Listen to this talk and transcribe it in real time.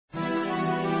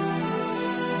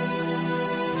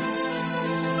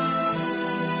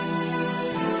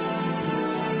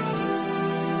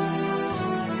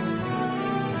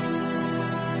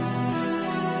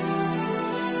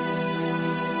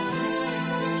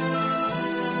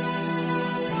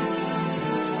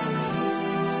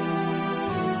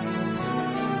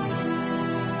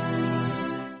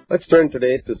Let's turn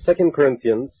today to 2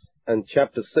 Corinthians and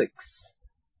chapter 6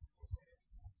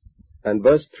 and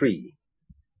verse 3.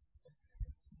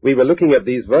 We were looking at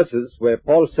these verses where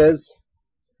Paul says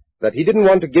that he didn't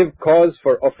want to give cause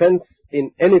for offense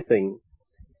in anything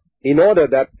in order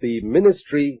that the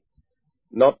ministry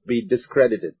not be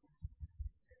discredited.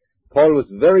 Paul was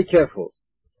very careful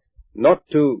not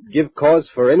to give cause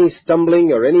for any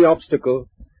stumbling or any obstacle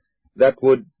that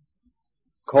would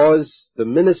cause the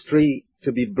ministry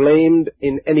to be blamed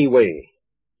in any way.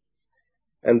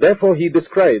 And therefore he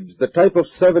describes the type of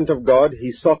servant of God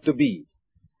he sought to be.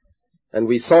 And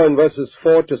we saw in verses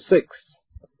 4 to 6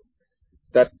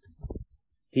 that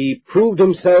he proved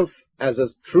himself as a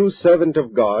true servant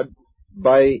of God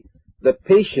by the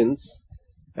patience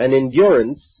and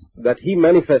endurance that he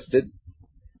manifested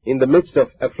in the midst of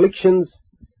afflictions,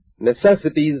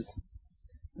 necessities,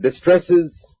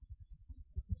 distresses,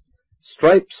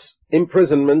 stripes,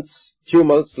 imprisonments,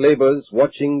 tumults, labors,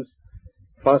 watchings,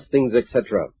 fastings,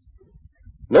 etc.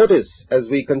 Notice, as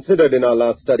we considered in our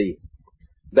last study,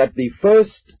 that the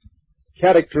first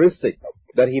characteristic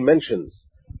that he mentions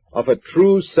of a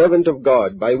true servant of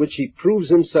God, by which he proves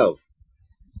himself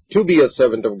to be a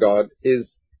servant of God,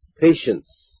 is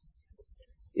patience.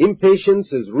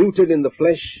 Impatience is rooted in the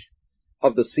flesh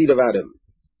of the seed of Adam,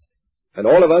 and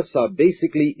all of us are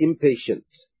basically impatient.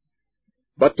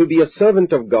 But to be a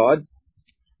servant of God,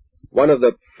 one of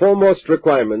the foremost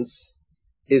requirements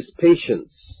is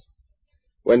patience.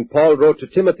 When Paul wrote to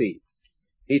Timothy,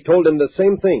 he told him the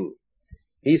same thing.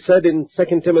 He said in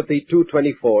 2 Timothy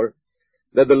 2:24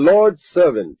 that the Lord's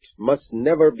servant must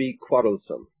never be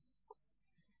quarrelsome.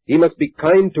 He must be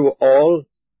kind to all,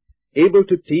 able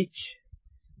to teach,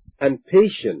 and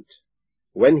patient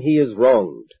when he is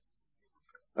wronged.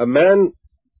 A man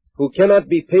who cannot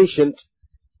be patient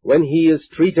when he is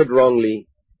treated wrongly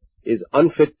is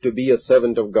unfit to be a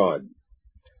servant of God.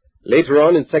 Later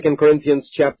on in 2 Corinthians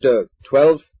chapter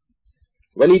 12,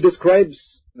 when he describes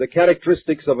the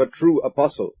characteristics of a true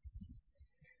apostle,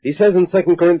 he says in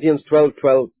 2 Corinthians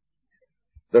 12:12,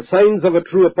 "The signs of a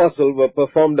true apostle were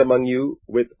performed among you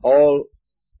with all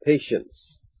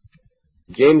patience."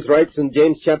 James writes in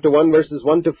James chapter 1 verses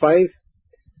 1 to 5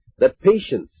 that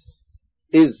patience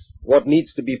is what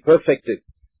needs to be perfected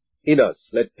in us.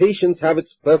 Let patience have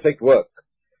its perfect work,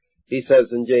 he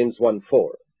says in James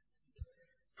 1:4.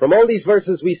 From all these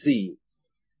verses we see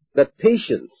that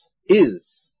patience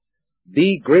is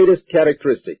the greatest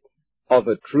characteristic of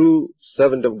a true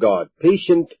servant of God.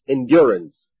 Patient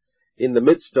endurance in the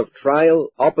midst of trial,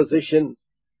 opposition,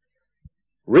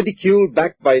 ridicule,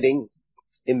 backbiting,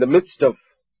 in the midst of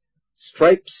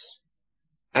stripes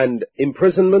and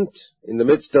imprisonment, in the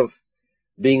midst of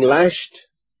being lashed,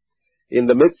 in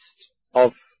the midst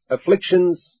of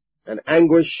afflictions and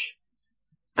anguish,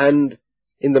 and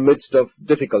in the midst of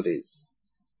difficulties.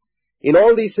 In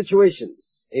all these situations,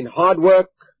 in hard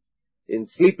work, in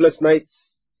sleepless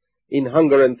nights, in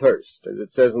hunger and thirst, as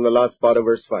it says in the last part of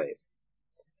verse 5.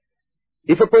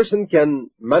 If a person can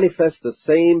manifest the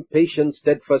same patient,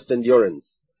 steadfast endurance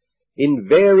in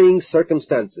varying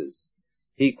circumstances,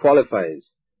 he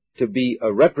qualifies to be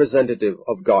a representative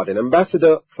of God, an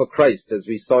ambassador for Christ, as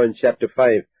we saw in chapter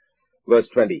 5, verse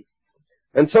 20.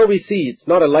 And so we see it's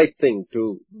not a light thing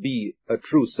to be a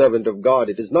true servant of God.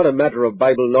 It is not a matter of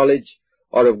Bible knowledge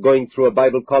or of going through a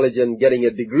Bible college and getting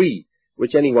a degree,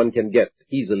 which anyone can get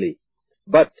easily.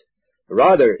 But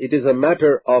rather, it is a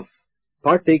matter of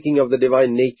partaking of the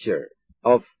divine nature,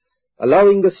 of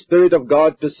allowing the Spirit of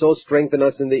God to so strengthen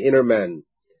us in the inner man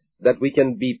that we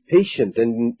can be patient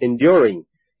and enduring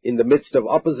in the midst of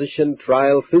opposition,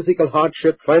 trial, physical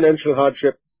hardship, financial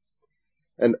hardship,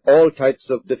 and all types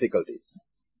of difficulties.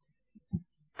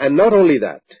 And not only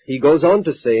that, he goes on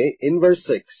to say in verse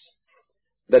 6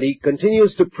 that he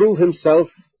continues to prove himself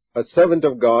a servant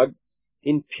of God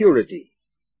in purity,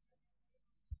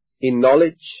 in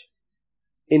knowledge,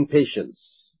 in patience,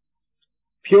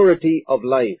 purity of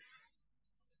life,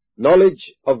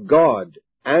 knowledge of God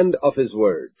and of His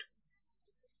Word.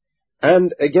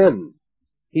 And again,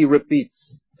 he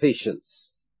repeats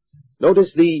patience.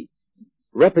 Notice the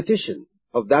repetition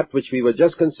of that which we were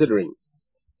just considering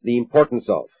the importance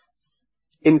of.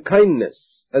 In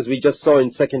kindness, as we just saw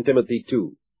in 2 Timothy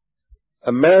 2,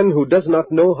 a man who does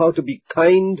not know how to be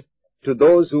kind to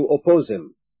those who oppose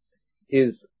him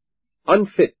is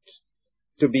unfit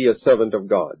to be a servant of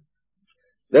God.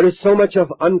 There is so much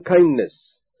of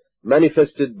unkindness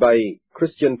manifested by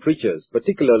Christian preachers,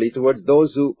 particularly towards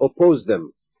those who oppose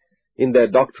them in their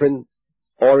doctrine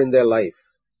or in their life.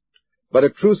 But a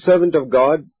true servant of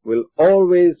God will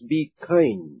always be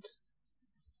kind,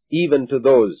 even to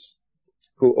those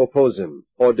who oppose him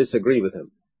or disagree with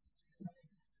him.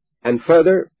 And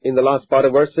further, in the last part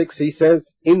of verse 6, he says,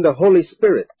 in the Holy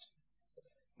Spirit.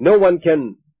 No one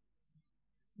can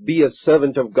be a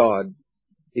servant of God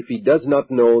if he does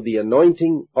not know the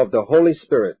anointing of the Holy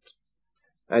Spirit,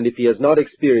 and if he has not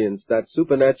experienced that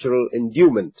supernatural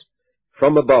endowment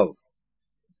from above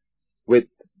with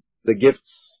the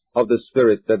gifts of the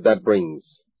Spirit that brings.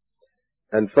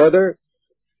 And further,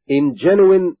 in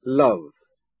genuine love.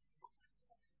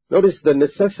 Notice the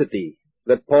necessity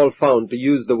that Paul found to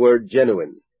use the word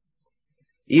genuine.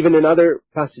 Even in other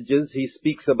passages, he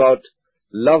speaks about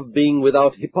love being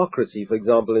without hypocrisy, for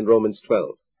example, in Romans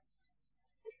 12.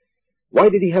 Why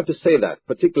did he have to say that,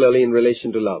 particularly in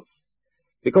relation to love?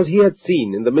 Because he had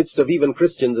seen, in the midst of even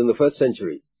Christians in the first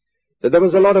century, that there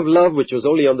was a lot of love which was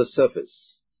only on the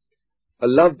surface, a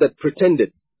love that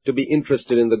pretended to be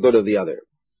interested in the good of the other.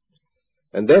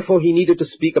 And therefore he needed to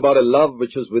speak about a love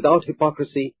which was without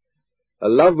hypocrisy, a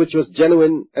love which was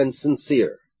genuine and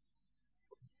sincere.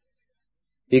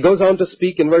 He goes on to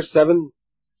speak in verse 7,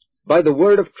 by the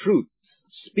word of truth,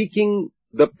 speaking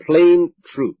the plain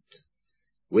truth,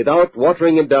 without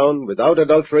watering it down, without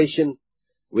adulteration,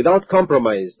 without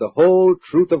compromise, the whole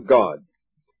truth of God,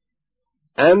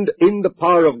 and in the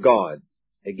power of God.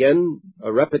 Again,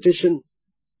 a repetition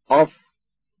of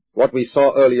what we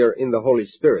saw earlier in the Holy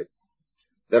Spirit.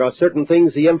 There are certain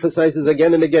things he emphasizes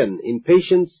again and again, in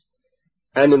patience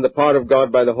and in the power of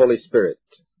God by the Holy Spirit.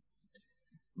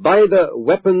 By the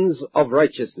weapons of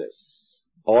righteousness,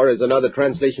 or as another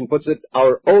translation puts it,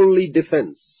 our only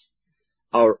defense,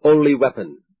 our only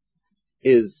weapon,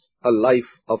 is a life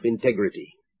of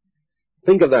integrity.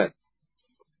 Think of that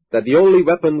the only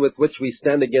weapon with which we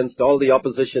stand against all the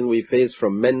opposition we face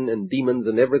from men and demons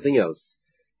and everything else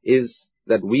is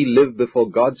that we live before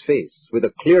God's face with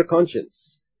a clear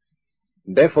conscience.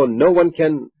 Therefore, no one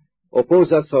can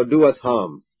oppose us or do us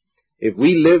harm if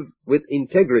we live with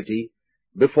integrity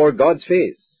before God's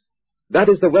face. That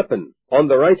is the weapon on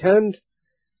the right hand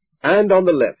and on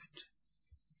the left.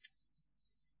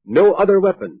 No other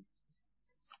weapon.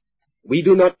 We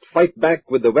do not fight back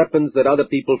with the weapons that other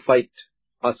people fight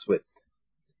us with.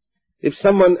 If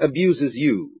someone abuses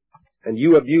you and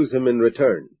you abuse him in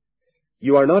return,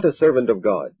 you are not a servant of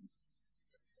God.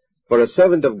 For a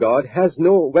servant of God has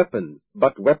no weapon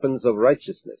but weapons of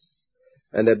righteousness,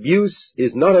 and abuse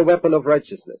is not a weapon of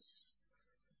righteousness.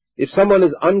 If someone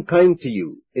is unkind to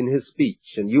you in his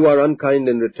speech and you are unkind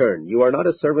in return, you are not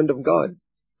a servant of God.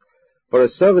 For a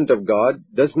servant of God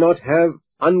does not have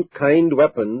unkind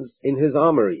weapons in his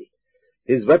armory.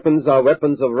 His weapons are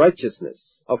weapons of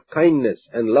righteousness, of kindness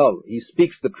and love. He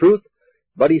speaks the truth,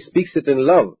 but he speaks it in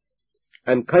love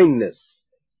and kindness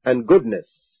and goodness.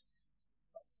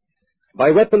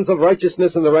 By weapons of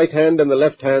righteousness in the right hand and the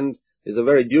left hand is a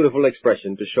very beautiful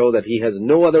expression to show that he has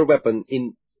no other weapon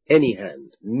in any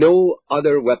hand. No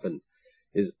other weapon.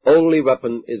 His only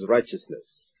weapon is righteousness.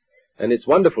 And it's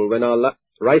wonderful when our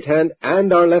right hand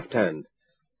and our left hand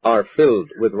are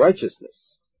filled with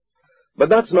righteousness. But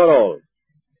that's not all.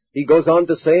 He goes on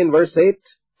to say in verse 8,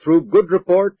 through good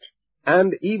report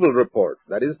and evil report,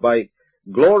 that is, by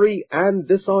glory and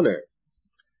dishonor.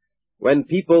 When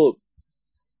people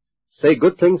say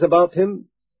good things about him,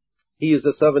 he is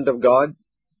a servant of God,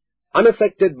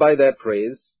 unaffected by their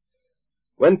praise.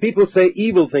 When people say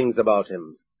evil things about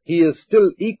him, he is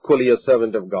still equally a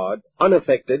servant of God,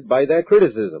 unaffected by their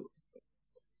criticism.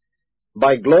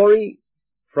 By glory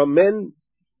from men,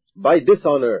 by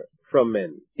dishonor from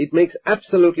men. It makes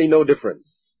absolutely no difference.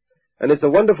 And it's a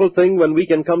wonderful thing when we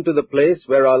can come to the place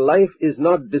where our life is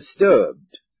not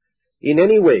disturbed in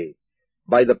any way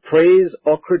by the praise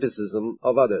or criticism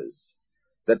of others.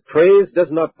 That praise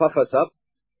does not puff us up,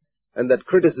 and that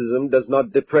criticism does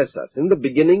not depress us. In the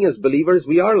beginning, as believers,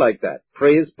 we are like that.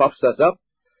 Praise puffs us up,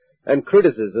 and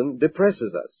criticism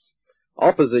depresses us.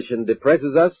 Opposition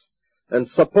depresses us, and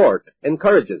support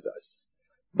encourages us.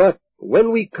 But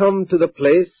when we come to the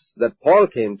place that Paul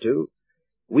came to,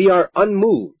 we are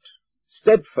unmoved,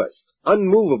 steadfast,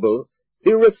 unmovable,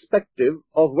 irrespective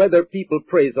of whether people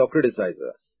praise or criticize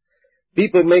us.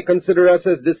 People may consider us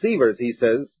as deceivers, he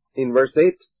says in verse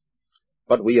 8,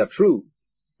 but we are true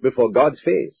before God's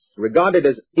face, regarded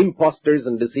as impostors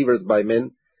and deceivers by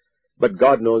men, but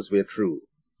God knows we are true.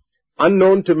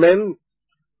 Unknown to men,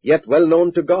 yet well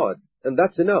known to God, and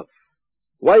that's enough.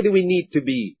 Why do we need to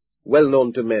be well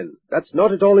known to men? That's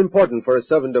not at all important for a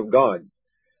servant of God.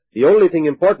 The only thing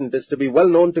important is to be well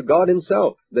known to God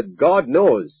himself, that God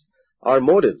knows our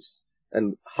motives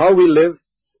and how we live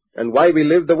and why we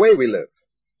live the way we live.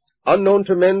 Unknown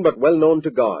to men, but well known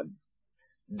to God.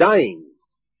 Dying.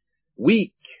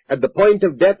 weak, at the point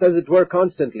of death as it were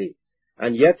constantly,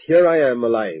 and yet here I am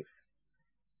alive.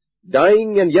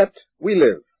 Dying and yet we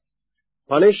live.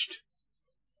 Punished,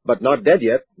 but not dead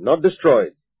yet, not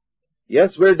destroyed.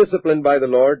 Yes, we're disciplined by the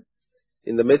Lord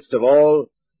in the midst of all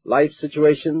life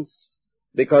situations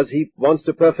because He wants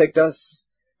to perfect us,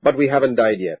 but we haven't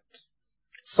died yet.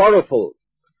 Sorrowful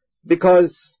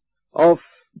because of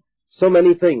so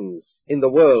many things in the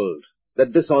world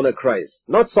that dishonor Christ.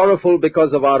 Not sorrowful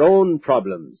because of our own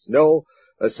problems. No,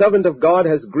 a servant of God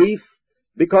has grief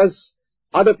because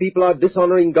other people are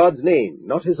dishonoring God's name,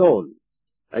 not His own,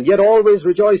 and yet always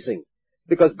rejoicing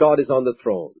because God is on the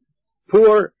throne.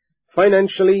 Poor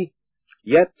financially,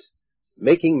 yet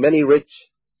making many rich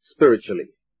spiritually.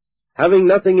 Having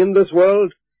nothing in this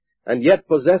world, and yet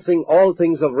possessing all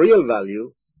things of real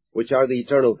value, which are the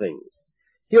eternal things.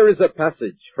 Here is a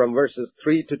passage from verses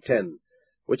 3 to 10,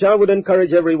 which I would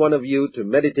encourage every one of you to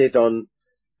meditate on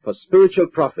for spiritual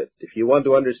profit, if you want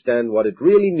to understand what it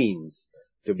really means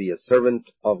to be a servant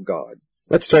of God.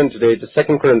 Let's turn today to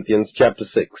 2 Corinthians chapter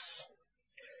 6.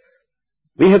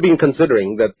 We have been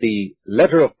considering that the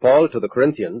letter of Paul to the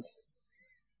Corinthians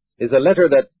is a letter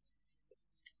that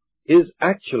is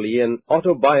actually an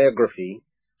autobiography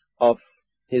of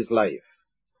his life,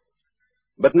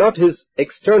 but not his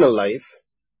external life,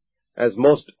 as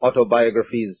most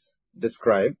autobiographies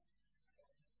describe,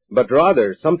 but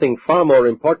rather something far more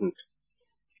important,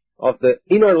 of the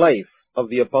inner life of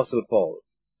the Apostle Paul.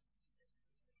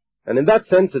 And in that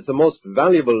sense, it's a most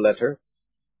valuable letter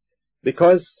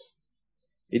because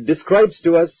it describes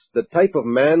to us the type of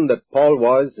man that Paul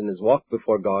was in his walk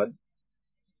before God,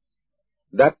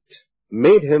 that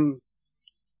made him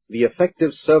the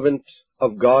effective servant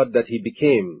of God that he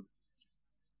became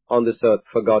on this earth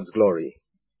for God's glory.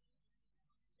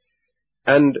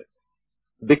 And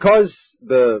because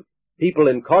the people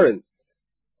in Corinth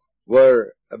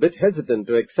were a bit hesitant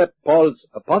to accept Paul's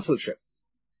apostleship,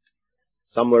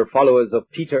 some were followers of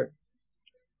Peter,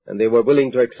 and they were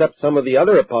willing to accept some of the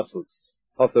other apostles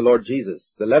of the Lord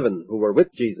Jesus, the 11 who were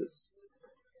with Jesus.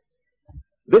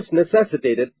 This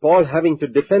necessitated Paul having to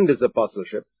defend his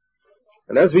apostleship,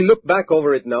 and as we look back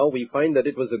over it now, we find that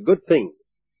it was a good thing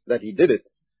that he did it,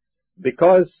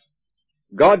 because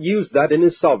God used that in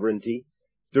His sovereignty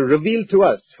to reveal to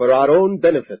us, for our own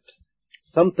benefit,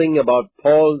 something about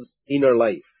Paul's inner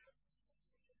life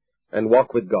and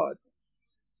walk with God.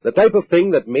 The type of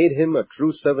thing that made him a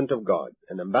true servant of God,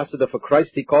 an ambassador for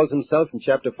Christ, he calls himself in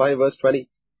chapter 5, verse 20,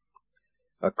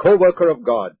 a co-worker of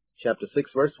God, chapter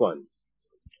 6, verse 1,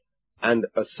 and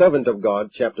a servant of God,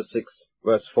 chapter 6,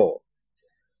 verse 4.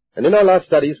 And in our last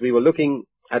studies, we were looking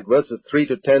at verses 3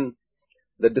 to 10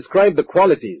 that describe the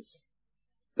qualities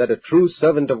that a true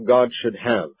servant of God should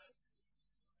have.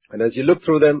 And as you look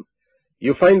through them,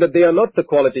 you find that they are not the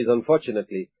qualities,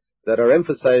 unfortunately, that are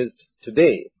emphasized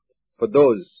today for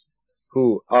those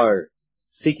who are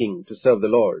seeking to serve the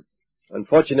Lord.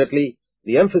 Unfortunately,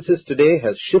 the emphasis today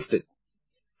has shifted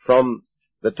from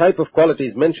the type of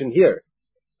qualities mentioned here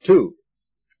to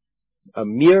a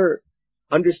mere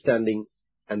understanding,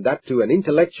 and that to an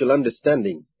intellectual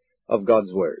understanding of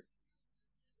God's Word.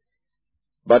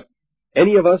 But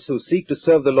any of us who seek to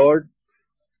serve the Lord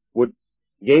would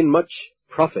gain much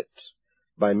profit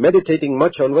by meditating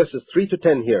much on verses 3 to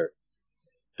 10 here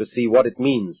to see what it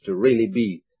means to really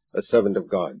be a servant of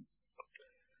God.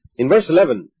 In verse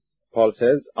 11, Paul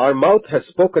says, "Our mouth has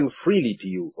spoken freely to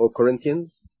you, O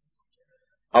Corinthians.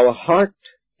 Our heart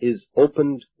is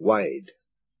opened wide."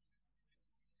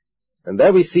 And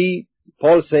there we see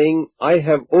Paul saying, "I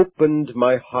have opened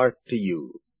my heart to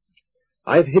you.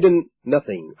 I've hidden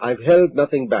nothing. I've held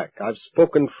nothing back. I've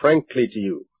spoken frankly to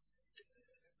you."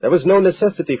 There was no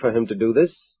necessity for him to do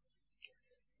this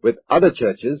with other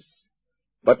churches,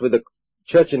 but with the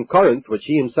church in Corinth, which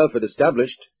he himself had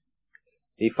established,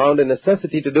 he found a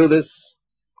necessity to do this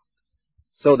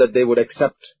so that they would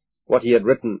accept what he had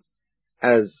written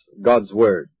as God's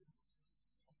Word.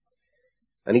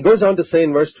 And he goes on to say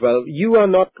in verse 12, "You are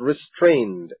not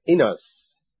restrained in us,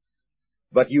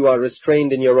 but you are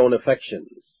restrained in your own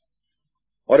affections."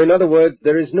 Or in other words,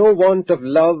 there is no want of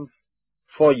love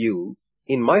for you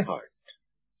in my heart,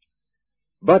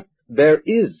 but there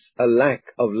is a lack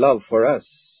of love for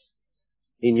us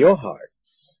in your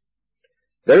hearts.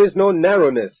 There is no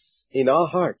narrowness in our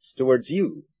hearts towards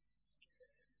you,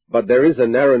 but there is a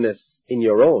narrowness in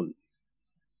your own.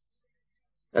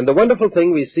 And the wonderful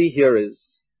thing we see here is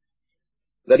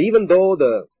that even though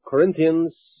the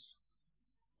Corinthians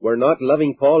were not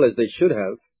loving Paul as they should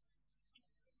have,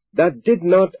 that did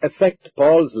not affect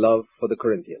Paul's love for the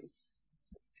Corinthians.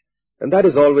 And that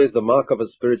is always the mark of a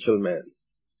spiritual man.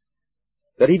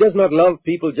 that he does not love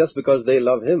people just because they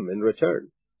love him in return,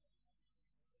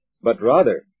 but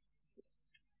rather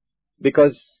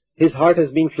because his heart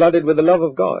has been flooded with the love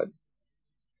of God.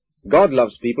 God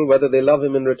loves people whether they love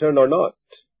him in return or not.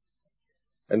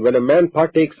 And when a man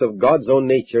partakes of God's own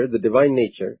nature, the divine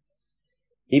nature,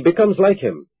 he becomes like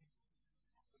him.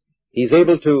 He's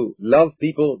able to love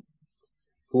people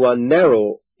who are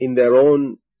narrow in their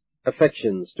own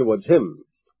affections towards him.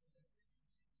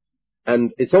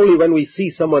 And it's only when we see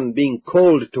someone being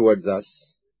cold towards us,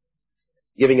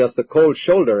 giving us the cold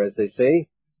shoulder, as they say,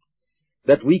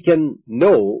 that we can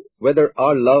know whether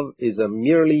our love is a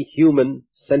merely human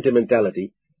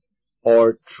sentimentality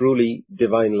or truly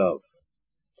divine love.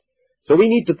 So we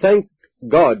need to thank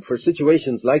God for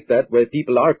situations like that where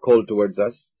people are cold towards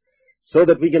us, so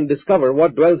that we can discover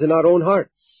what dwells in our own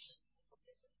hearts,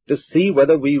 to see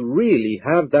whether we really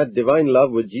have that divine love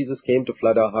which Jesus came to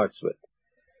flood our hearts with.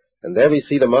 And there we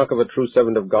see the mark of a true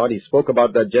servant of God. He spoke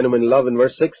about that genuine love in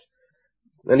verse 6,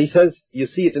 and he says, you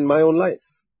see it in my own life.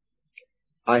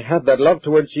 I have that love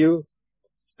towards you,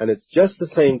 and it's just the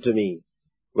same to me,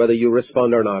 whether you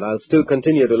respond or not. I'll still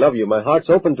continue to love you. My heart's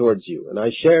open towards you, and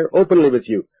I share openly with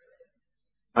you.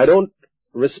 I don't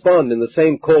respond in the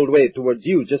same cold way towards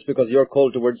you just because you're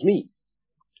cold towards me.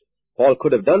 Paul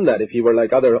could have done that if he were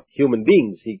like other human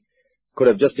beings. He could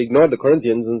have just ignored the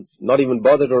Corinthians and not even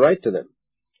bothered to write to them.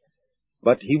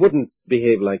 But he wouldn't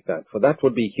behave like that, for that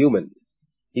would be human.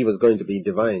 He was going to be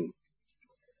divine.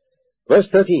 Verse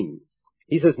 13,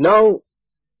 he says, now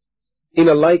in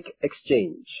a like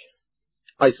exchange,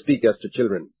 I speak as to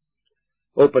children.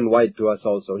 Open wide to us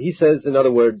also. He says, in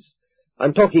other words,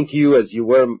 I'm talking to you as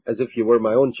if you were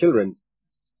my own children.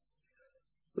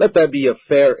 Let there be a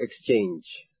fair exchange.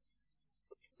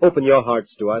 Open your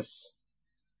hearts to us,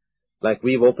 like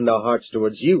we've opened our hearts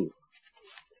towards you.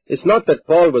 It's not that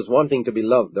Paul was wanting to be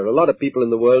loved. There are a lot of people in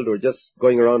the world who are just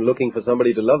going around looking for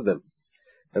somebody to love them,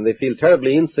 and they feel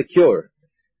terribly insecure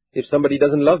if somebody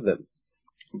doesn't love them.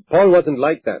 Paul wasn't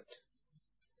like that.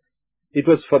 It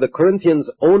was for the Corinthians'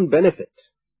 own benefit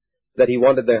that he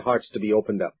wanted their hearts to be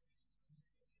opened up.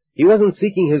 He wasn't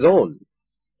seeking his own.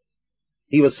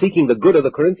 He was seeking the good of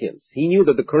the Corinthians. He knew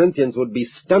that the Corinthians would be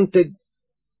stunted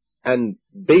and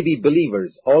baby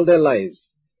believers all their lives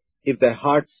if their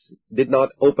hearts did not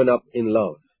open up in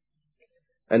love.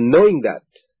 And knowing that,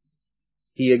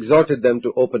 he exhorted them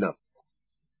to open up,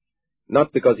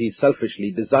 not because he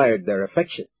selfishly desired their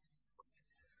affection.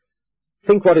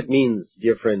 Think what it means,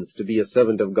 dear friends, to be a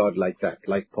servant of God like that,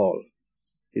 like Paul.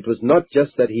 It was not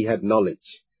just that he had knowledge.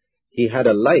 He had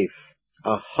a life,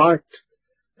 a heart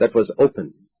that was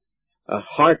open, a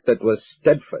heart that was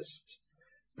steadfast,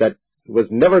 that was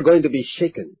never going to be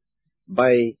shaken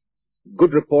by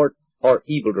good report or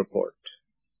evil report.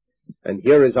 And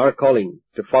here is our calling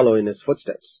to follow in his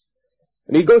footsteps.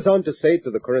 And he goes on to say to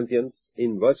the Corinthians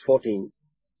in verse 14,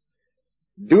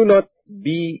 do not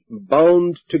be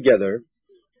bound together,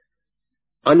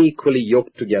 unequally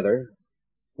yoked together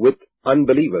with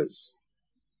unbelievers.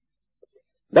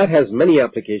 That has many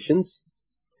applications.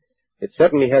 It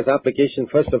certainly has application,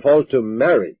 first of all, to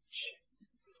marriage.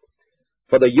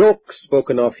 For the yoke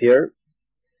spoken of here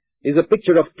is a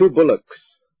picture of two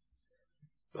bullocks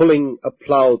pulling a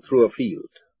plow through a field.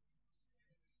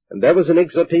 And there was an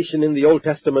exhortation in the Old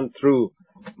Testament through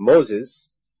Moses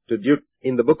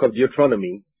in the book of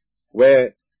Deuteronomy,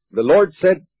 where the Lord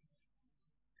said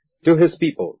to his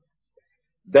people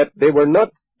that they were not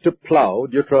to plow,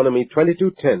 Deuteronomy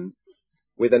 22:10,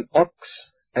 with an ox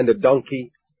and a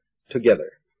donkey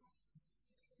together.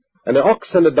 An ox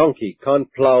and a donkey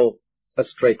can't plow a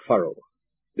straight furrow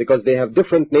because they have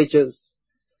different natures.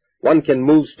 One can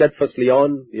move steadfastly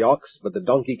on, the ox, but the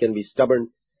donkey can be stubborn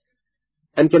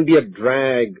and can be a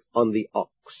drag on the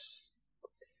ox.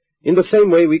 In the same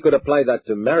way, we could apply that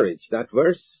to marriage, that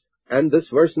verse, and this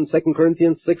verse in 2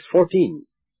 Corinthians 6:14,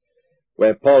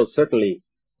 where Paul certainly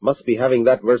must be having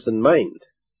that verse in mind.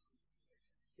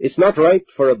 It's not right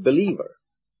for a believer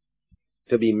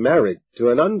to be married to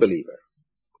an unbeliever,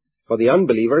 for the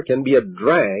unbeliever can be a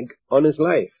drag on his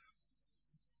life.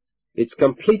 It's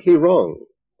completely wrong.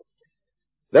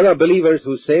 There are believers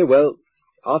who say, well,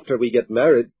 after we get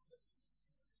married,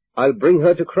 I'll bring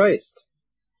her to Christ.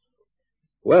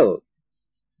 Well,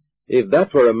 if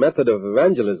that were a method of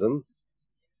evangelism,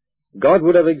 God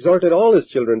would have exhorted all his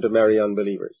children to marry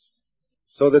unbelievers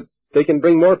so that they can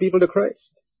bring more people to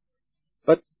Christ.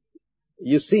 But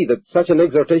you see that such an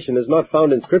exhortation is not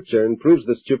found in Scripture and proves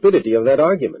the stupidity of that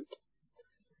argument.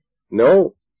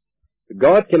 No,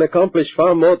 God can accomplish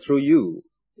far more through you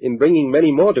in bringing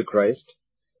many more to Christ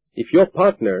if your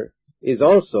partner is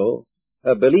also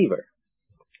a believer.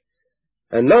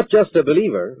 And not just a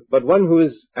believer, but one who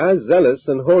is as zealous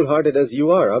and wholehearted as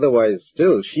you are. Otherwise,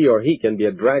 still, she or he can be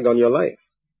a drag on your life.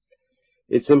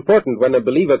 It's important when a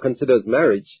believer considers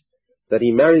marriage that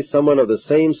he marries someone of the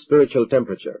same spiritual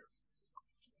temperature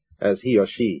as he or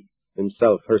she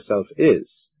herself is.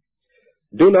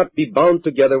 Do not be bound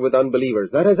together with unbelievers.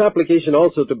 That has application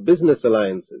also to business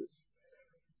alliances.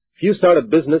 If you start a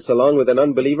business along with an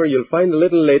unbeliever, you'll find a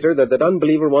little later that that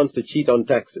unbeliever wants to cheat on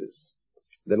taxes.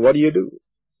 Then what do?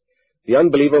 The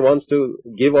unbeliever wants to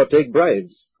give or take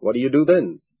bribes. What do you do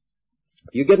then?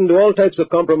 You get into all types of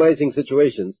compromising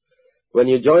situations when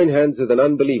you join hands with an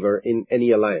unbeliever in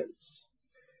any alliance.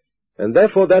 And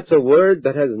therefore that's a word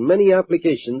that has many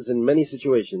applications in many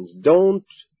situations. Don't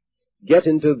get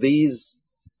into these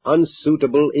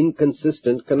unsuitable,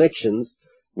 inconsistent connections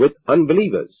with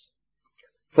unbelievers.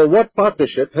 For what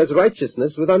partnership has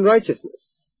righteousness with unrighteousness?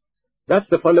 That's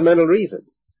the fundamental reason.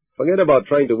 Forget about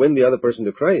trying to win the other person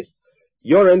to Christ.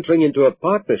 You're entering into a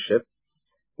partnership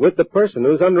with the person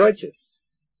who's unrighteous.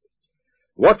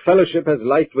 What fellowship has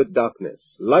light with darkness?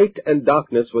 Light and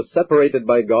darkness were separated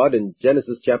by God in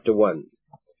Genesis chapter 1.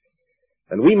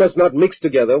 And we must not mix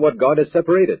together what God has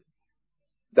separated.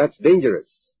 That's dangerous.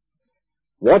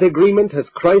 What agreement has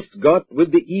Christ got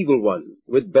with the evil one,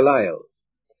 with Belial?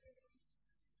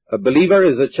 A believer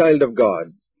is a child of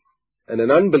God, and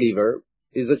an unbeliever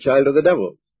is a child of the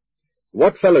devil.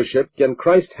 What fellowship can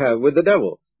Christ have with the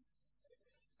devil?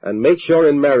 And make sure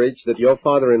in marriage that your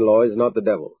father-in-law is not the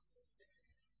devil.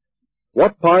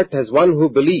 What part has one who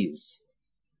believes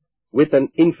with an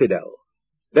infidel?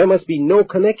 There must be no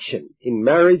connection in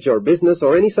marriage or business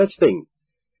or any such thing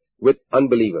with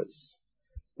unbelievers.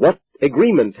 What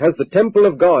agreement has the temple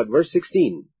of God, verse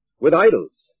 16, with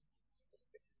idols?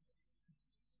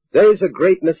 There is a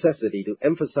great necessity to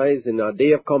emphasize in our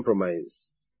day of compromise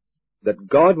that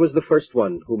God was the first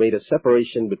one who made a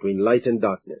separation between light and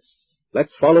darkness.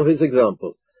 Let's follow his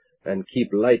example and keep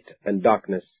light and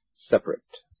darkness separate.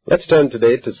 Let's turn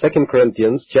today to 2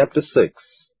 Corinthians chapter 6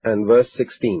 and verse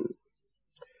 16.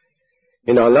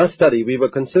 In our last study, we were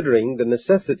considering the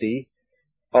necessity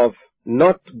of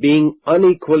not being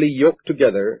unequally yoked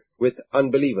together with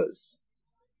unbelievers,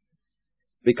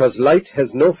 because light has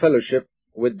no fellowship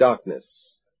with darkness.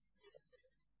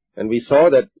 And we saw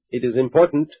that it is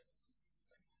important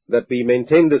that we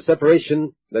maintain the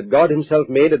separation that God himself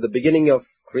made at the beginning of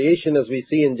creation, as we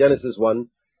see in Genesis 1,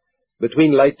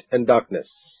 between light and darkness.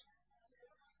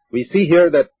 We see here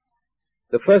that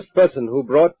the first person who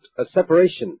brought a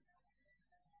separation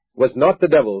was not the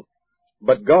devil,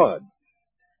 but God.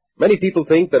 Many people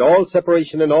think that all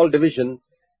separation and all division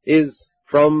is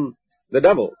from the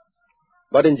devil.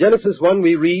 But in Genesis 1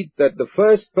 we read that the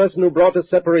first person who brought a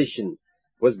separation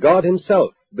was God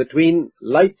himself between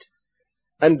light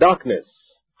and darkness.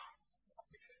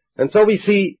 And so we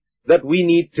see that we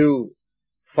need to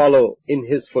follow in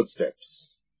his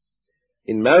footsteps.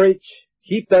 In marriage,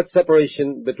 keep that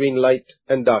separation between light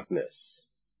and darkness.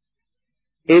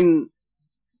 In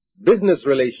business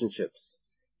relationships,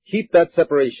 keep that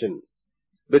separation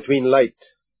between light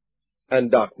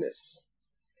and darkness.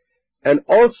 And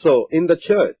also in the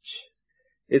church,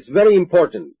 it's very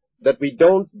important that we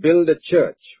don't build a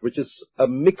church which is a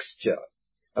mixture,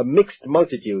 a mixed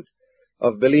multitude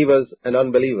of believers and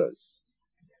unbelievers.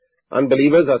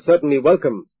 Unbelievers are certainly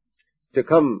welcome to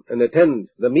come and attend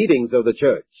the meetings of the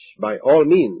church. By all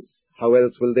means, how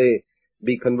else will they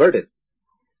be converted?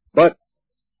 But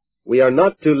we are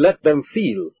not to let them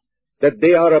feel that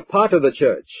they are a part of the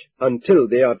church until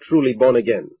they are truly born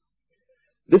again.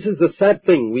 This is the sad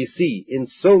thing we see in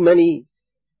so many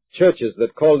churches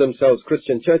that call themselves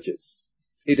Christian churches.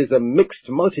 It is a mixed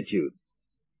multitude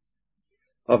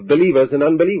of believers and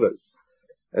unbelievers.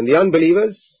 And the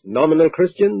unbelievers, nominal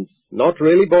Christians, not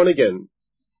really born again,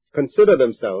 consider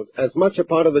themselves as much a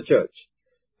part of the church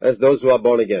as those who are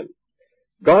born again.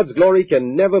 God's glory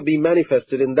can never be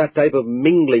manifested in that type of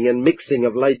mingling and mixing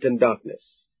of light and darkness.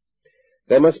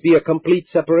 There must be a complete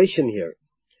separation here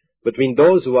between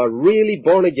those who are really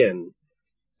born again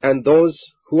and those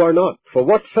who are not. For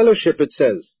what fellowship, it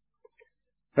says,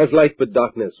 has light with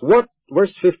darkness? What,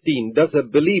 verse 15, does a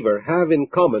believer have in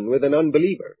common with an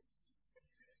unbeliever?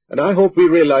 And I hope we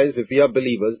realize, if we are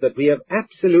believers, that we have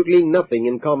absolutely nothing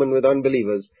in common with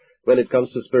unbelievers when it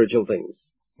comes to spiritual things.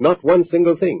 Not one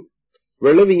single thing.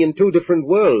 We're living in two different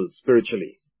worlds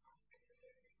spiritually.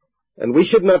 And we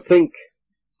should not think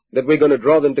that we're going to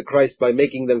draw them to Christ by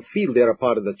making them feel they're a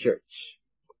part of the church.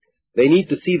 They need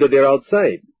to see that they're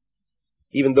outside,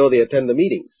 even though they attend the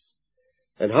meetings.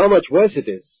 And how much worse it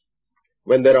is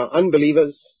when there are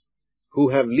unbelievers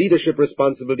who have leadership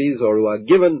responsibilities or who are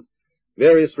given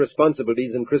various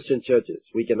responsibilities in Christian churches.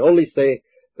 We can only say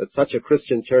that such a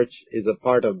Christian church is a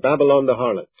part of Babylon the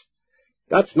harlot.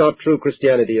 That's not true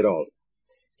Christianity at all.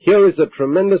 Here is a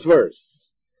tremendous verse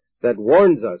that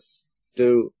warns us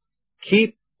to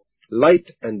keep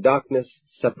light and darkness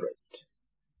separate.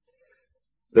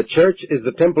 The church is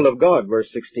the temple of God, verse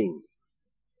 16.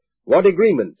 What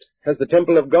agreement has the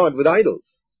temple of God with idols?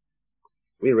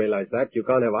 We realize that. You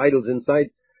can't have idols inside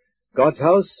God's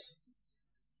house.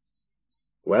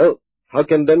 Well, how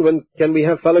can we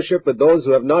have fellowship with those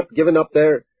who have not given up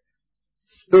their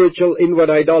spiritual inward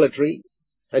idolatry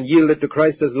and yielded to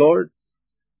Christ as Lord?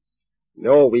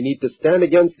 No, we need to stand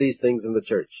against these things in the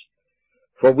church.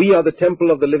 For we are the temple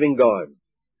of the living God.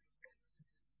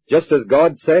 Just as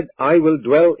God said, I will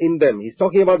dwell in them. He's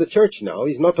talking about the church now.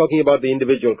 He's not talking about the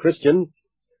individual Christian.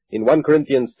 In 1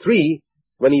 Corinthians 3,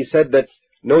 when he said that,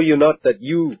 know you not that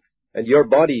you and your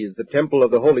body is the temple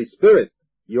of the Holy Spirit.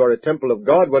 You are a temple of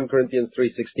God, 1 Corinthians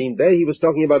 3:16. There he was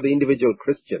talking about the individual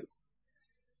Christian.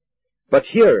 But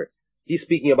here, he's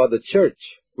speaking about the church,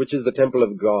 which is the temple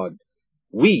of God.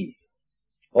 We,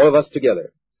 all of us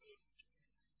together.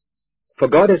 For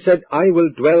God has said, I will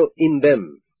dwell in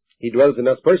them. He dwells in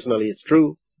us personally, it's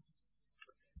true.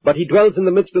 But he dwells in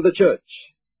the midst of the church.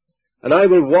 And I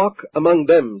will walk among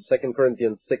them, 2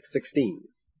 Corinthians 6:16.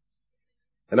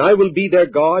 And I will be their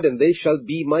God, and they shall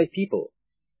be my people.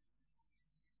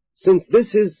 Since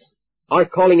this is our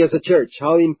calling as a church,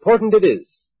 how important it is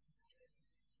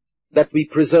that we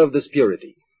preserve this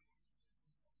purity.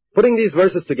 Putting these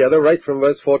verses together, right from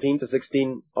verse 14 to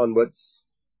 16 onwards,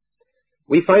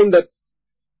 we find that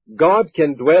God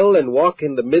can dwell and walk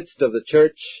in the midst of the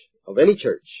church, of any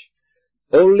church,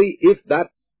 only if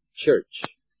that church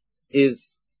is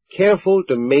careful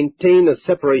to maintain a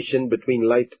separation between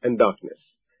light and darkness,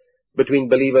 between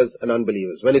believers and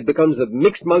unbelievers. When it becomes a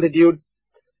mixed multitude,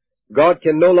 God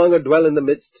can no longer dwell in the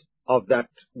midst of that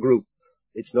group.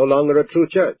 It's no longer a true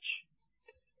church.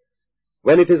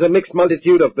 When it is a mixed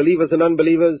multitude of believers and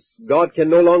unbelievers, God can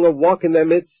no longer walk in their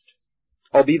midst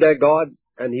or be their God,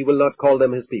 and he will not call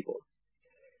them his people.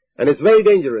 And it's very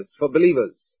dangerous for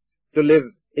believers to live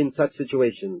in such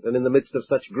situations and in the midst of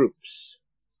such groups.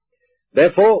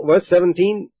 Therefore, verse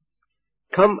 17,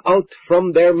 come out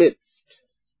from their midst.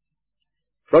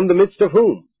 From the midst of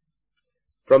whom?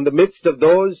 From the midst of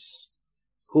those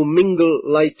who mingle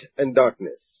light and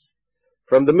darkness.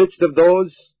 From the midst of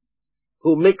those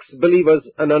who mix believers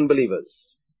and unbelievers.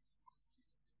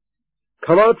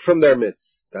 Come out from their midst.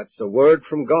 That's a word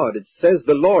from God. It says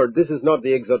the Lord. This is not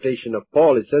the exhortation of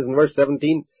Paul. It says in verse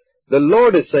 17, the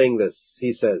Lord is saying this,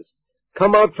 he says.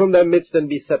 Come out from their midst and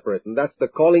be separate. And that's the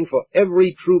calling for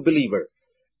every true believer,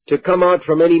 to come out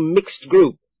from any mixed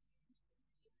group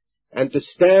and to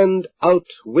stand out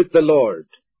with the Lord,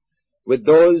 with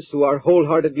those who are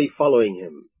wholeheartedly following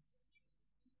him.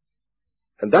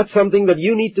 And that's something that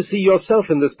you need to see yourself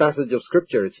in this passage of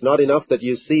Scripture. It's not enough that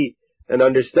you see and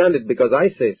understand it because I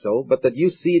say so, but that you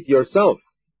see it yourself.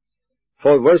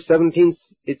 For verse 17,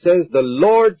 it says, the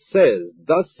Lord says,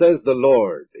 thus says the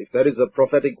Lord. If there is a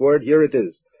prophetic word, here it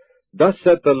is. Thus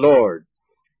saith the Lord,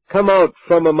 come out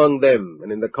from among them.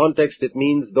 And in the context, it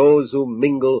means those who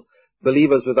mingle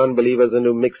believers with unbelievers and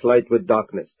who mix light with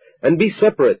darkness. And be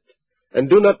separate,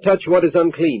 and do not touch what is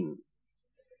unclean,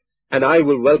 and I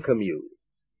will welcome you.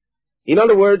 In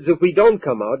other words, if we don't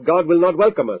come out, God will not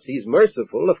welcome us. He's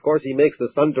merciful. Of course, he makes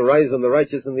the sun to rise on the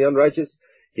righteous and the unrighteous.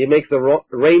 He makes the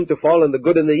rain to fall on the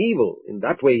good and the evil. In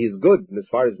that way, he's good. And as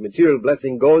far as material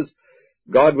blessing goes,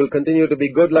 God will continue to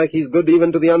be good like he's good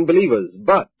even to the unbelievers.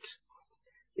 But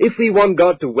if we want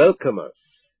God to welcome us,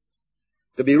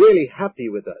 to be really happy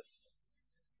with us,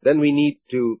 then we need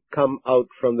to come out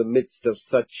from the midst of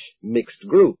such mixed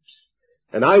groups.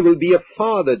 And I will be a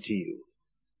father to you.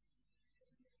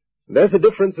 There's a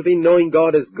difference between knowing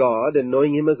God as God and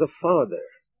knowing him as a father.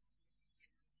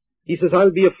 He says,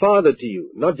 I'll be a father to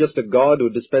you, not just a God who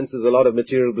dispenses a lot of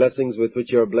material blessings with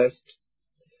which you're blessed,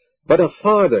 but a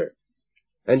father.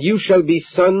 And you shall be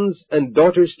sons and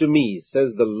daughters to me,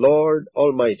 says the Lord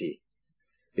Almighty.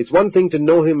 It's one thing to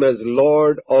know him as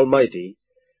Lord Almighty.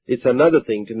 It's another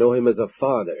thing to know him as a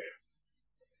father.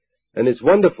 And it's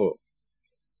wonderful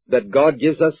that God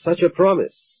gives us such a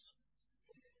promise,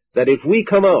 that if we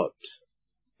come out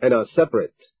and are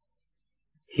separate,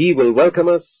 he will welcome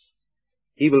us,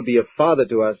 he will be a father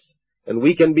to us, and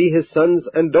we can be his sons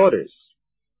and daughters.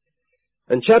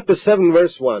 And chapter 7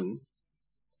 verse 1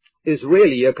 is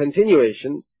really a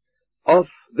continuation of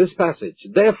this passage.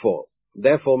 Therefore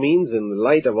means in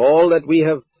light of all that we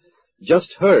have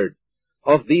just heard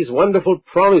of these wonderful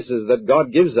promises that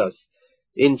God gives us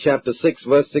in chapter 6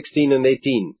 verse 16 and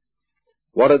 18.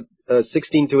 What are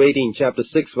 16 to 18, chapter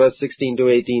 6, verse 16 to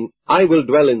 18, I will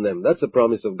dwell in them. That's the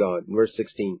promise of God. Verse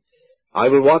 16, I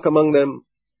will walk among them.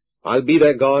 I'll be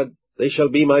their God. They shall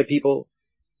be my people.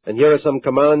 And here are some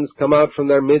commands. Come out from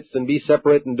their midst and be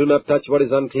separate and do not touch what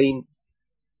is unclean.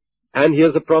 And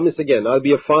here's the promise again. I'll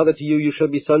be a father to you. You shall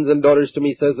be sons and daughters to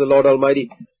me, says the Lord Almighty.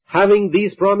 Having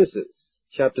these promises,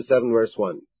 chapter 7, verse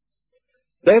 1.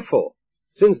 Therefore,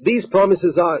 since these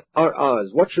promises are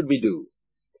ours, what should we do?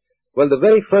 Well, the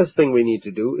very first thing we need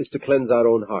to do is to cleanse our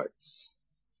own hearts.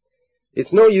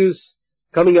 It's no use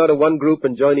coming out of one group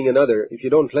and joining another if you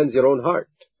don't cleanse your own heart.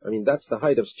 I mean, that's the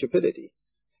height of stupidity.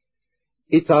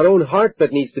 It's our own heart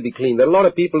that needs to be cleaned. There are a lot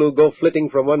of people who go flitting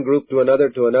from one group to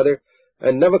another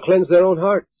and never cleanse their own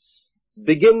hearts.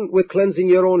 Begin with cleansing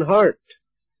your own heart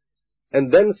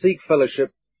and then seek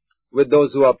fellowship with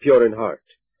those who are pure in heart.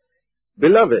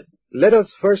 Beloved, let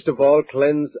us first of all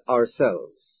cleanse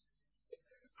ourselves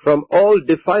from all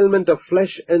defilement of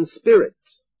flesh and spirit.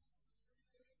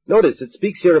 Notice, it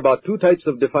speaks here about two types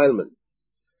of defilement.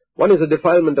 One is a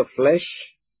defilement of flesh,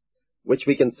 which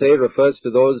we can say refers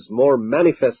to those more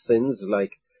manifest sins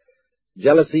like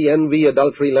jealousy, envy,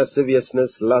 adultery,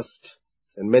 lasciviousness, lust,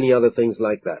 and many other things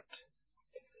like that.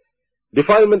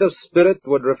 Defilement of spirit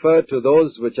would refer to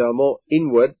those which are more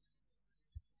inward,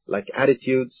 like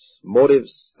attitudes,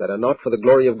 motives that are not for the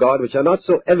glory of God, which are not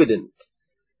so evident.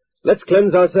 Let's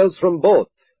cleanse ourselves from both,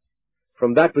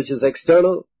 from that which is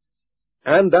external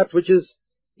and that which is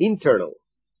internal,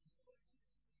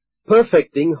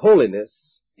 perfecting holiness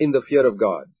in the fear of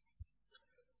God.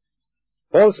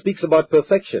 Paul speaks about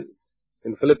perfection.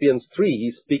 In Philippians 3,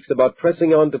 he speaks about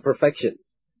pressing on to perfection.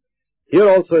 Here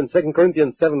also in 2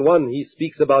 Corinthians 7:1, he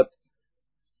speaks about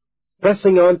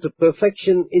pressing on to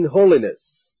perfection in holiness.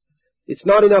 It's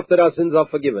not enough that our sins are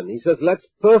forgiven. He says, let's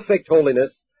perfect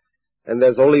holiness, and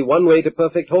there's only one way to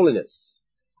perfect holiness.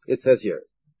 It says here,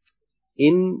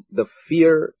 in the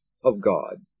fear of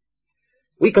God.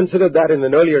 We considered that in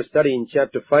an earlier study in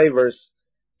chapter 5, verse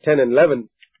 10 and 11,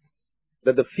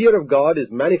 that the fear of God is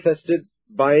manifested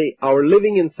by our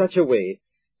living in such a way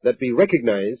that we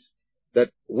recognize that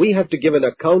we have to give an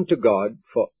account to God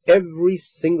for every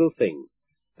single thing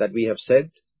that we have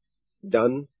said,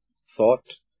 done, thought,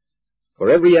 for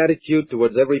every attitude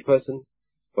towards every person,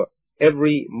 for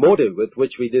every motive with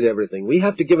which we did everything. We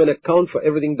have to give an account for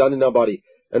everything done in our body.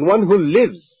 And one who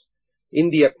lives in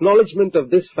the acknowledgement of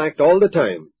this fact all the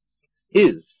time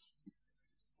is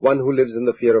one who lives in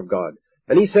the fear of God.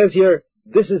 And he says here,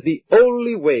 this is the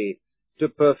only way to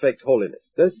perfect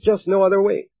holiness. There's just no other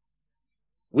way.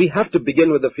 We have to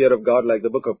begin with the fear of God, like the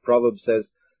book of Proverbs says,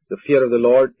 the fear of the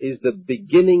Lord is the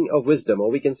beginning of wisdom, or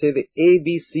we can say the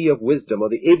ABC of wisdom, or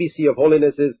the ABC of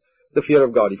holiness is the fear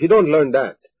of God. If you don't learn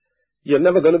that, you're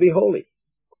never going to be holy.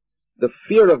 The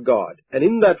fear of God, and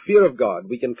in that fear of God,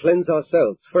 we can cleanse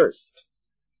ourselves first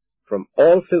from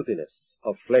all filthiness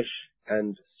of flesh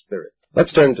and spirit.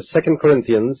 Let's turn to 2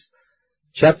 Corinthians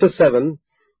chapter 7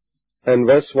 and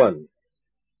verse 1.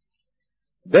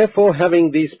 Therefore,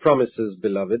 having these promises,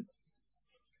 beloved,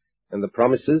 and the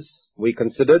promises we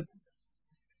considered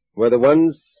were the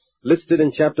ones listed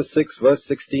in chapter 6, verse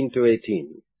 16 to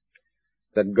 18,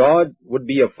 that God would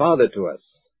be a father to us.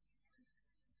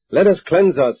 Let us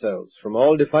cleanse ourselves from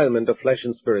all defilement of flesh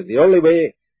and spirit. The only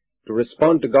way to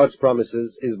respond to God's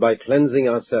promises is by cleansing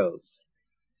ourselves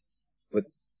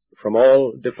from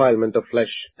all defilement of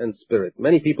flesh and spirit.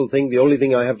 Many people think the only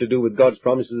thing I have to do with God's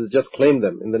promises is just claim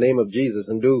them in the name of Jesus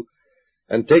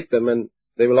and take them, and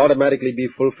they will automatically be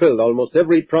fulfilled. Almost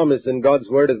every promise in God's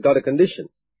word has got a condition.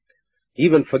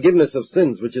 Even forgiveness of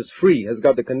sins, which is free, has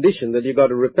got the condition that you've got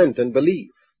to repent and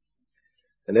believe.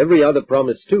 And every other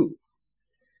promise too.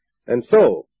 And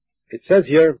so, it says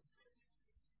here,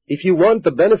 if you want the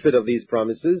benefit of these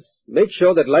promises, make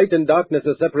sure that light and darkness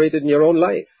are separated in your own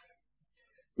life.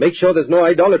 Make sure there's no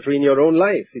idolatry in your own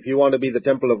life if you want to be the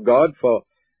temple of God, for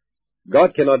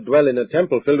God cannot dwell in a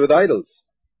temple filled with idols.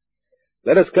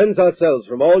 Let us cleanse ourselves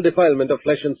from all defilement of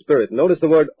flesh and spirit. Notice the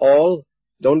word all.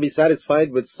 Don't be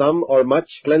satisfied with some or much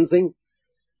cleansing,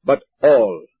 but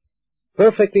all.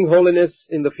 Perfecting holiness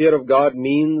in the fear of God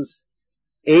means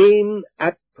aim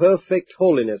at perfect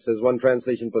holiness, as one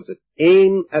translation puts it.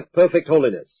 Aim at perfect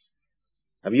holiness.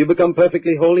 Have you become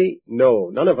perfectly holy? No,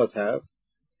 none of us have.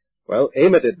 Well,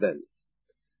 aim at it then.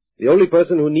 The only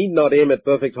person who need not aim at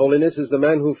perfect holiness is the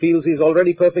man who feels he's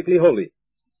already perfectly holy.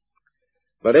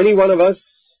 But any one of us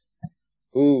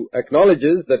who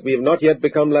acknowledges that we have not yet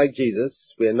become like Jesus,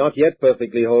 we are not yet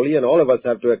perfectly holy, and all of us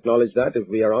have to acknowledge that if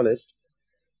we are honest,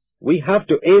 we have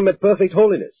to aim at perfect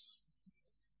holiness.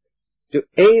 To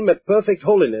aim at perfect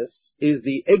holiness is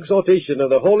the exhortation of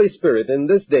the Holy Spirit in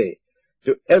this day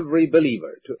to every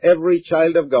believer, to every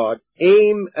child of God.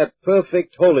 Aim at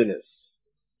perfect holiness.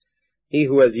 He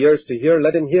who has ears to hear,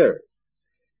 let him hear.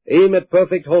 Aim at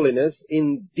perfect holiness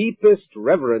in deepest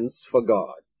reverence for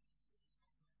God.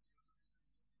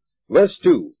 Verse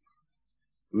 2.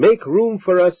 Make room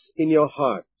for us in your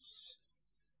hearts,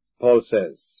 Paul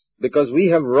says, because we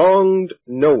have wronged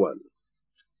no one.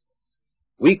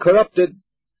 We corrupted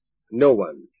no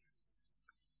one.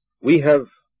 We have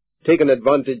taken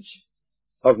advantage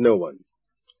of no one.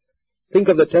 Think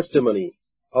of the testimony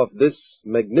of this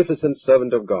magnificent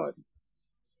servant of God.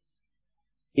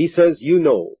 He says, you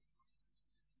know,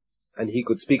 and he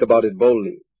could speak about it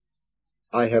boldly,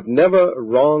 I have never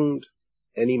wronged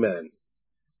any man.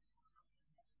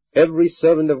 Every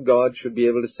servant of God should be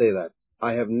able to say that.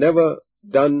 I have never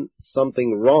done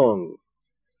something wrong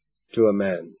to a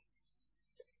man.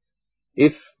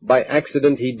 If by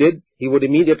accident he did, he would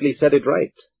immediately set it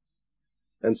right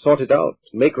and sort it out,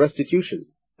 make restitution,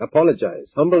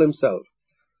 apologize, humble himself,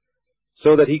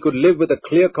 so that he could live with a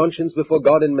clear conscience before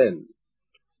God and men.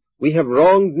 We have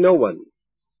wronged no one.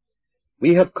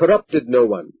 We have corrupted no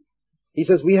one. He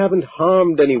says we haven't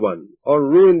harmed anyone or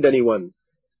ruined anyone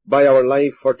by our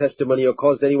life or testimony or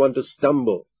caused anyone to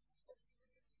stumble.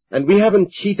 And we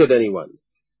haven't cheated anyone.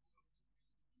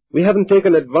 We haven't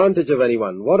taken advantage of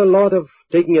anyone. What a lot of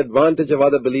taking advantage of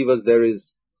other believers there is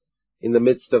in the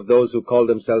midst of those who call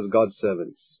themselves God's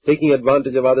servants. Taking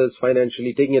advantage of others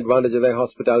financially, taking advantage of their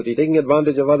hospitality, taking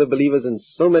advantage of other believers in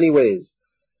so many ways.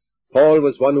 Paul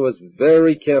was one who was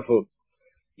very careful,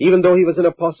 even though he was an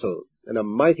apostle, and a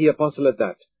mighty apostle at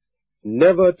that,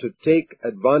 never to take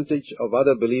advantage of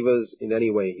other believers in any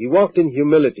way. He walked in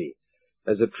humility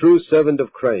as a true servant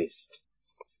of Christ,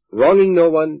 wronging no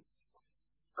one,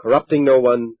 corrupting no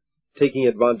one, taking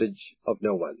advantage of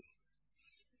no one.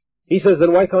 He says,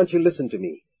 then why can't you listen to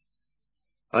me?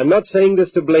 I'm not saying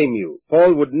this to blame you.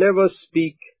 Paul would never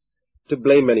speak to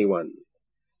blame anyone.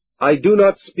 I do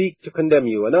not speak to condemn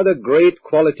you. Another great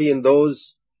quality in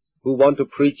those who want to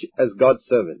preach as God's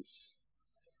servants.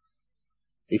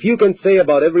 If you can say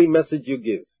about every message you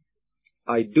give,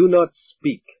 I do not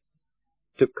speak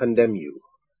to condemn you,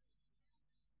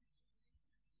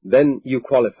 then you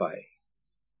qualify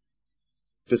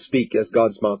to speak as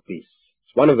God's mouthpiece.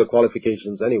 It's one of the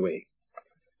qualifications anyway.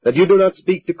 That you do not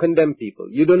speak to condemn people.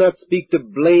 You do not speak to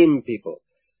blame people.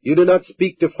 You do not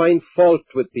speak to find fault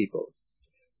with people.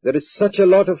 There is such a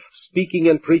lot of speaking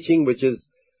and preaching which is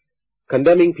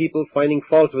condemning people, finding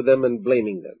fault with them, and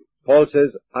blaming them. Paul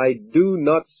says, I do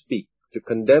not speak to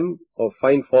condemn or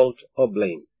find fault or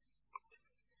blame.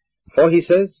 For he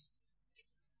says,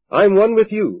 I am one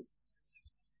with you.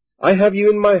 I have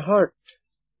you in my heart.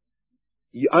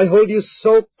 I hold you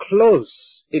so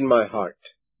close in my heart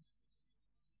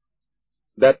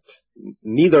that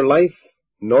neither life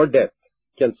nor death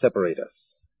can separate us.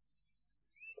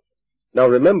 Now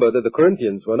remember that the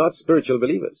Corinthians were not spiritual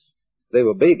believers. They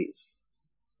were babies.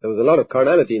 There was a lot of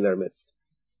carnality in their midst.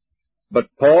 But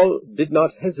Paul did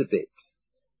not hesitate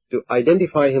to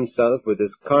identify himself with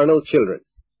his carnal children,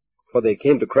 for they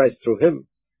came to Christ through him.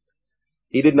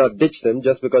 He did not ditch them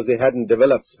just because they hadn't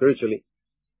developed spiritually.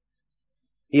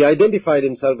 He identified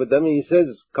himself with them, and he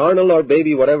says, carnal or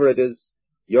baby, whatever it is,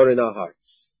 you're in our hearts.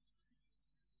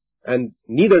 And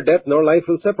neither death nor life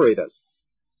will separate us.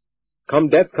 Come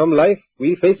death, come life,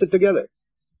 we'll face it together.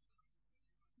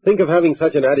 Think of having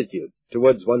such an attitude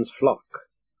towards one's flock.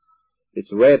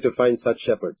 It's rare to find such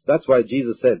shepherds. That's why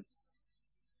Jesus said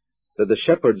that the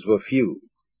shepherds were few.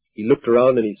 He looked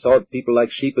around and he saw people like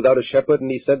sheep without a shepherd,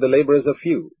 and he said the laborers are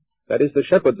few. That is, the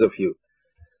shepherds are few.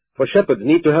 For shepherds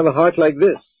need to have a heart like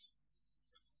this.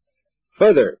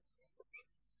 Further,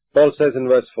 Paul says in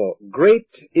verse 4, great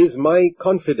is my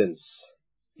confidence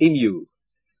in you.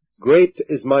 Great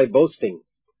is my boasting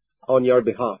on your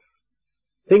behalf.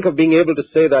 Think of being able to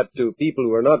say that to people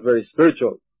who are not very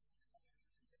spiritual.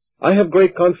 I have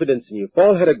great confidence in you.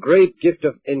 Paul had a great gift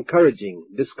of encouraging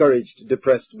discouraged,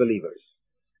 depressed believers.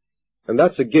 And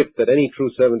that's a gift that any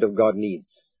true servant of God needs.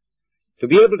 To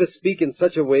be able to speak in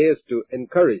such a way as to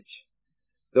encourage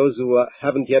those who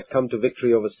haven't yet come to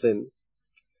victory over sin.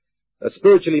 A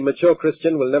spiritually mature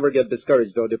Christian will never get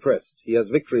discouraged or depressed. He has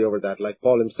victory over that, like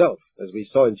Paul himself, as we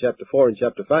saw in chapter 4 and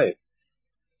chapter 5.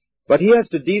 But he has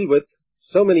to deal with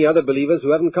so many other believers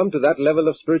who haven't come to that level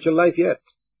of spiritual life yet,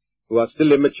 who are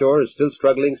still immature, still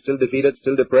struggling, still defeated,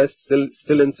 still depressed,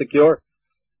 still insecure.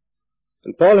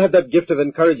 And Paul had that gift of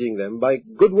encouraging them by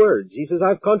good words. He says, I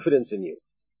have confidence in you.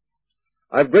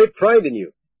 I have great pride in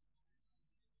you.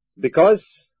 Because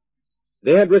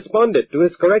They had responded to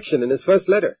his correction in his first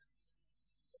letter.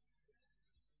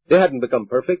 They hadn't become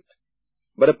perfect,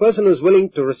 but a person who's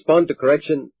willing to respond to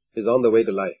correction is on the way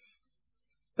to life.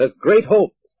 There's great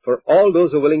hope for all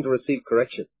those who are willing to receive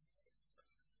correction.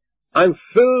 I'm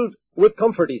filled with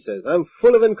comfort, he says. I'm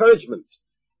full of encouragement.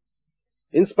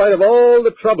 In spite of all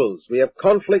the troubles, we have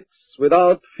conflicts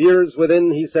without, fears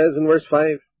within, he says in verse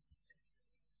 5.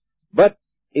 But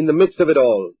in the midst of it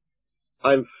all,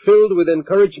 I'm filled with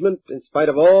encouragement in spite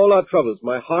of all our troubles.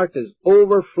 My heart is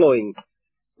overflowing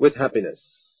with happiness.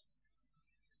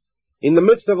 In the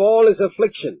midst of all his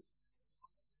affliction,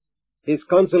 his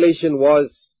consolation was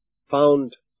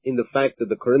found in the fact that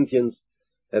the Corinthians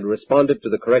had responded to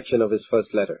the correction of his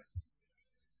first letter.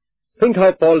 Think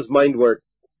how Paul's mind worked.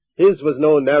 His was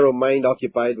no narrow mind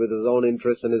occupied with his own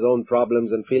interests and his own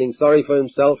problems and feeling sorry for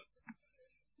himself.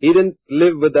 He didn't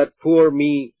live with that poor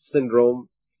me syndrome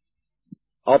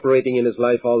operating in his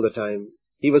life all the time.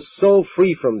 He was so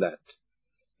free from that.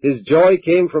 His joy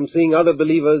came from seeing other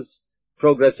believers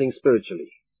progressing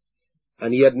spiritually.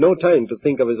 And he had no time to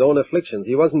think of his own afflictions.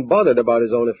 He wasn't bothered about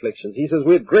his own afflictions. He says,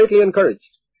 we're greatly encouraged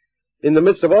in the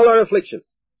midst of all our affliction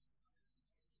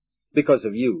because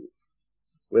of you.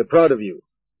 We're proud of you.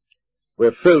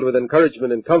 We're filled with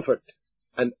encouragement and comfort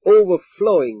and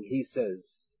overflowing, he says,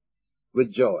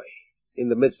 with joy in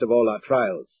the midst of all our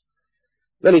trials.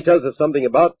 Then he tells us a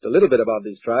little bit about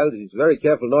these trials. He's very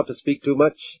careful not to speak too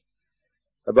much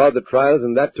about the trials,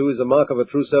 and that too is a mark of a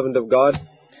true servant of God,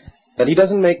 that he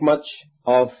doesn't make much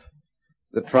of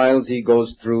the trials he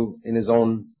goes through in his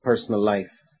own personal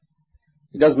life.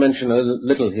 He does mention a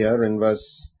little here in verse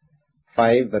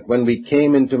 5 that when we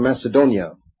came into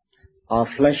Macedonia, our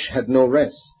flesh had no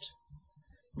rest,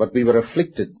 but we were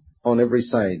afflicted on every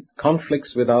side,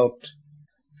 conflicts without,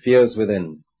 fears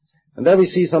within. And there we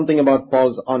see something about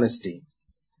Paul's honesty,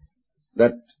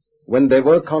 that when there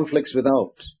were conflicts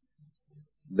without,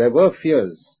 there were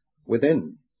fears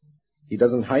within. He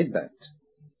doesn't hide that.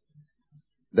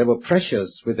 There were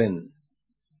pressures within,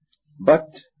 but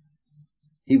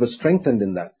he was strengthened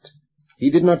in that.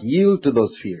 He did not yield to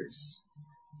those fears.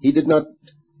 He did not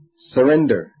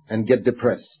surrender and get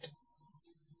depressed.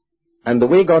 And the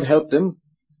way God helped him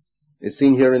is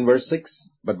seen here in verse 6.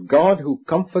 But God, who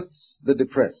comforts the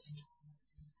depressed,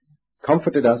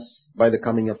 comforted us by the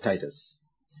coming of Titus.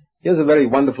 Here's a very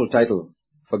wonderful title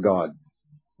for God.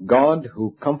 God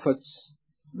who comforts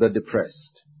the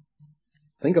depressed.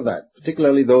 Think of that,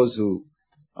 particularly those who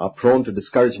are prone to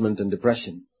discouragement and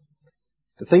depression.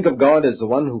 To think of God as the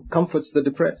one who comforts the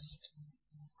depressed,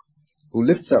 who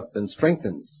lifts up and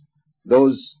strengthens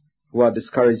those who are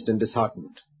discouraged and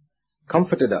disheartened.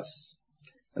 Comforted us.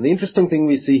 And the interesting thing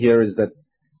we see here is that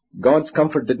God's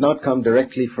comfort did not come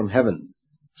directly from heaven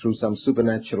through some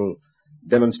supernatural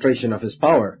demonstration of his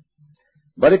power,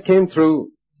 but it came through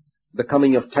the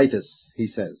coming of Titus, he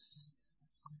says.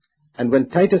 And when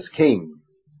Titus came,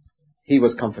 he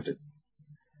was comforted.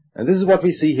 And this is what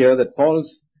we see here, that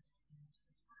Paul's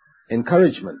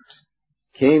encouragement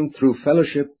came through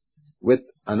fellowship with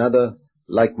another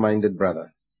like-minded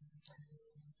brother.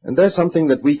 And there's something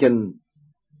that we can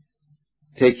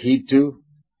take heed to,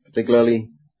 particularly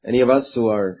any of us who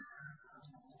are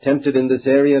tempted in this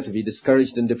area to be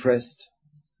discouraged and depressed.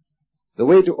 The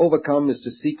way to overcome is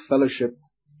to seek fellowship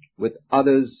with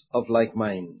others of like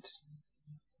mind.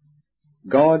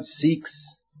 God seeks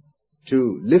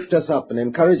to lift us up and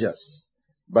encourage us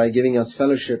by giving us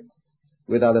fellowship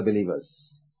with other believers,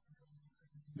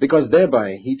 because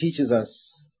thereby he teaches us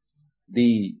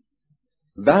the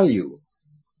value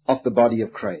of the body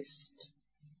of Christ.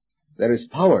 There is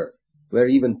power where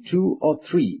even 2 or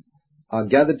 3 are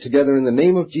gathered together in the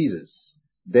name of Jesus.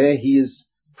 There he is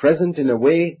present in a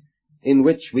way in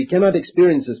which we cannot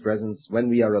experience his presence when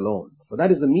we are alone. For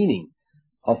that is the meaning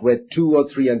of where 2 or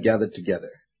 3 are gathered together.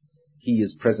 He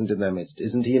is present in their midst.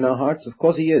 Isn't he in our hearts? Of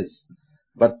course he is.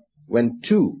 But when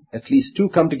at least two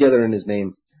come together in his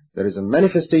name, there is a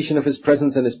manifestation of his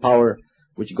presence and his power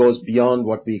which goes beyond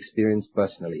what we experience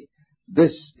personally.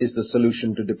 This is the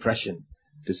solution to depression,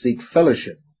 to seek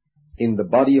fellowship in the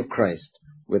body of Christ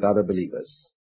with other believers.